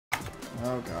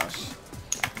Oh gosh.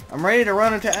 I'm ready to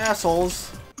run into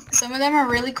assholes. Some of them are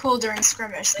really cool during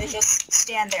skirmish. They just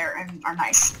stand there and are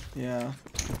nice. Yeah.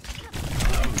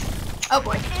 Oh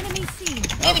boy. Enemy seen.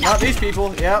 Maybe Not these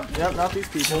people. Yep, not these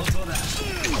people.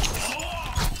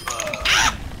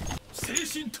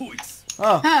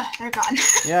 Oh. They're gone.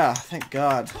 Yeah, thank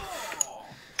God.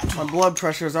 My blood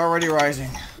pressure is already rising.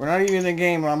 We're not even in the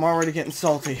game and I'm already getting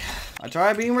salty. I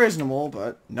try being reasonable,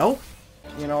 but nope.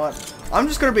 You know what? I'm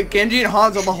just gonna be Genji and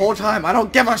Hanzo the whole time. I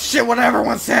don't give a shit what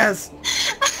everyone says.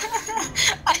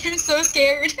 I am so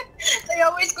scared. They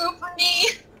always go for me.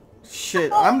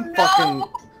 Shit, Oh, I'm no. fucking...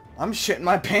 I'm shitting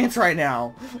my pants right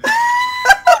now.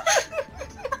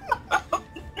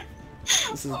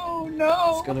 This is Oh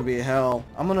no. it's gonna be hell.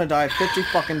 I'm gonna die 50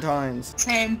 fucking times.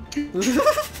 Same.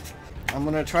 I'm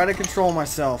gonna try to control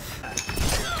myself.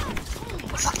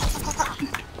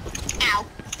 Ow.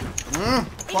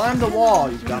 Climb the wall,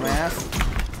 you dumbass.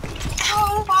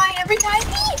 Ow, why every time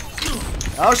me?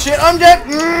 Oh shit, I'm dead!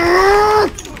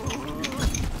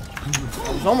 I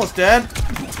was almost dead.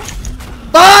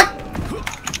 Fuck!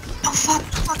 Oh fuck.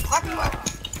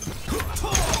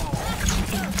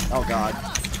 Oh god.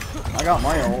 I got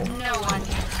my ult. No one.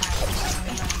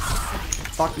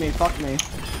 Fuck me.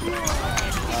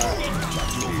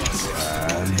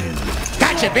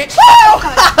 Gotcha, bitch!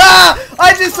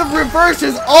 I did some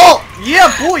reverses ult! Yeah,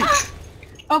 boy!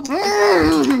 Oh,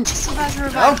 so bad to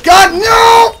revive. Oh god,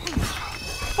 no!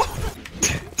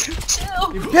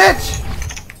 Chill. You bitch!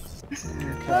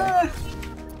 Okay.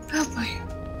 Oh boy.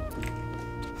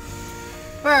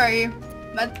 Where are you?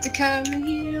 About to come and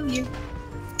heal you.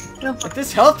 No. If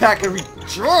this health pack can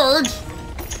recharge!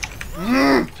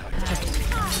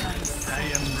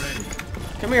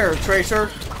 Come here, Tracer.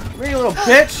 Come here, you little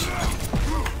bitch!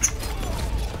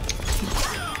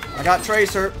 I got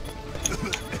Tracer.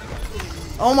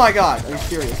 Oh my god, are you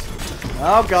serious?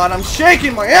 Oh god, I'm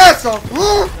shaking my ass off!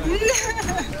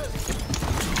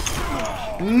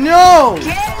 No!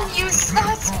 Can you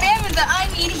stop spamming the I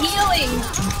need healing?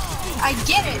 I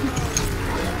get it.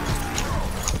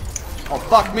 Oh,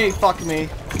 fuck me.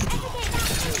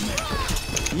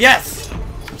 Yes!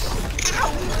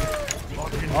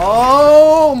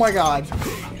 Oh my god.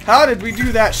 How did we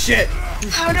do that shit?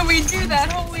 How do we do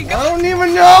that? Holy I god. don't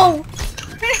even know!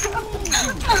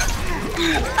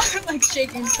 I'm like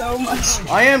shaking so much.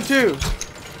 I am too.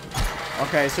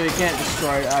 Okay, so you can't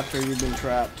destroy it after you've been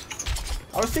trapped.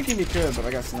 I was thinking you could, but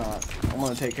I guess not. I'm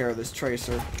gonna take care of this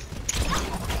Tracer.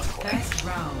 First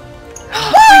round.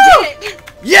 We did it!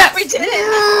 Yes! We did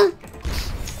it!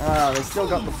 They still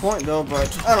got the point though,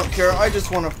 but I don't care. I just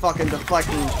want to fucking deflect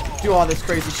and do all this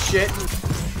crazy shit.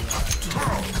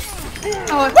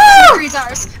 Oh, it's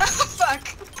ours. Fuck.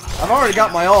 I've already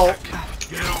got my ult.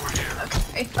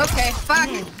 Okay, fuck.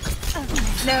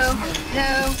 No.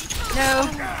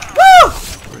 Woo!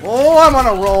 Oh, I'm on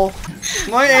a roll.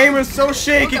 My aim is so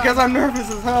shaky because I'm nervous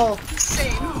as hell.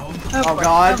 Same. Oh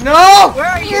god, no! Where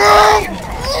are you?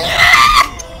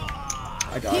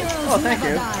 I died. Oh, thank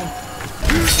you.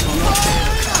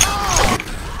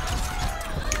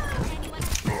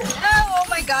 Oh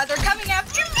my god, they're coming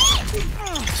after me!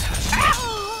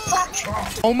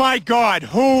 Fuck. Oh my god,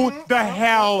 who the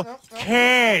hell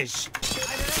cares?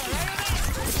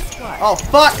 Oh,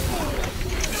 fuck!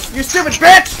 You stupid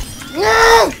bitch!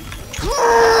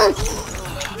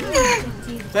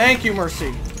 Thank you,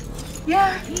 Mercy.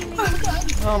 Yeah.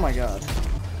 Oh my god.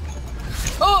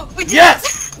 Oh, we did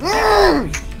Yes!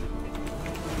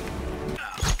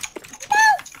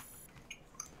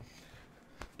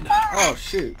 Oh,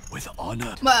 shoot. With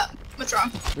honor. What? What's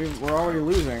wrong? We're already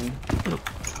losing.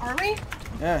 Are we?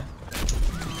 Yeah.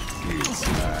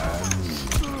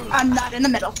 I'm not in the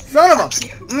middle. Son of a...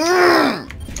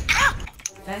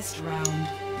 First round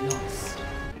lost.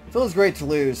 Feels great to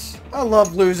lose. I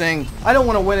love losing. I don't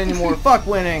want to win anymore. Fuck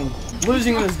winning.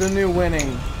 Losing is the new winning.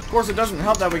 Of course, it doesn't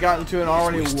help that we got into an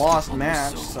already lost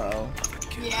match, so...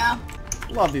 Yeah.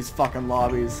 Love these fucking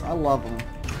lobbies. I love them.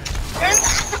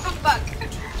 Fuck.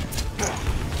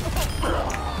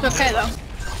 Okay, though.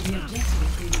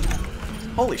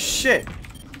 Holy shit.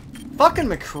 Fucking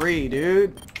McCree,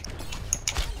 dude.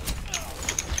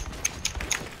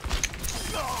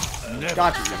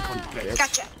 Gotcha, you bitch.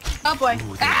 Gotcha. Oh boy.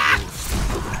 Ah!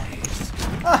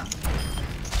 Ah.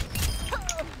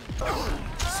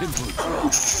 Simple.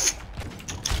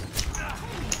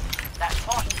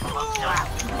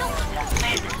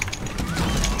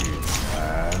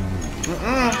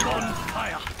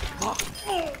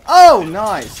 Oh,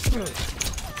 nice.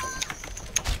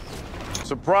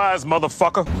 Surprise,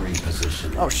 motherfucker.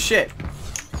 Oh shit.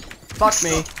 Fuck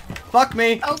me. Fuck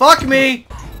me. Oh. Fuck me.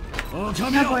 Oh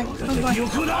boy.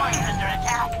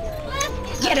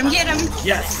 Get him, get him.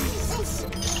 Yes.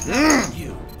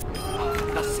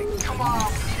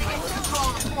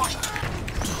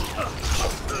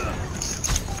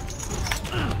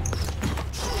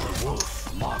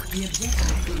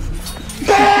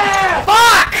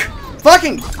 Fuck!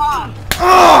 Fucking.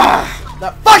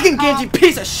 That fucking Genji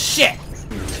piece of shit.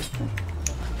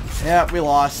 Yeah, we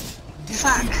lost.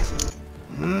 Fuck.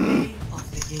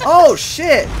 Oh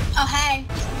shit! Oh hey.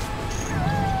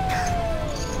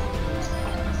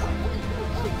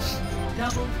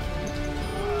 Double.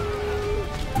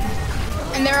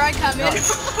 And there I come in.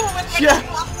 Yeah.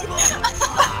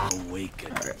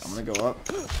 Alright, I'm gonna go up.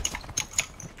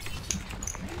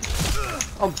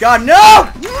 Oh god,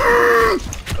 no!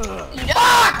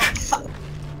 Fuck!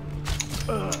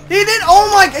 He did. Oh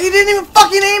my! He didn't even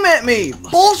fucking aim at me.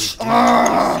 Bullshit!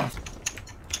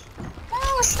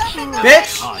 Oh, stop it.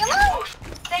 Bitch! Hello?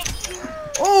 Thank you.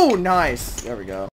 Oh, nice. There we go.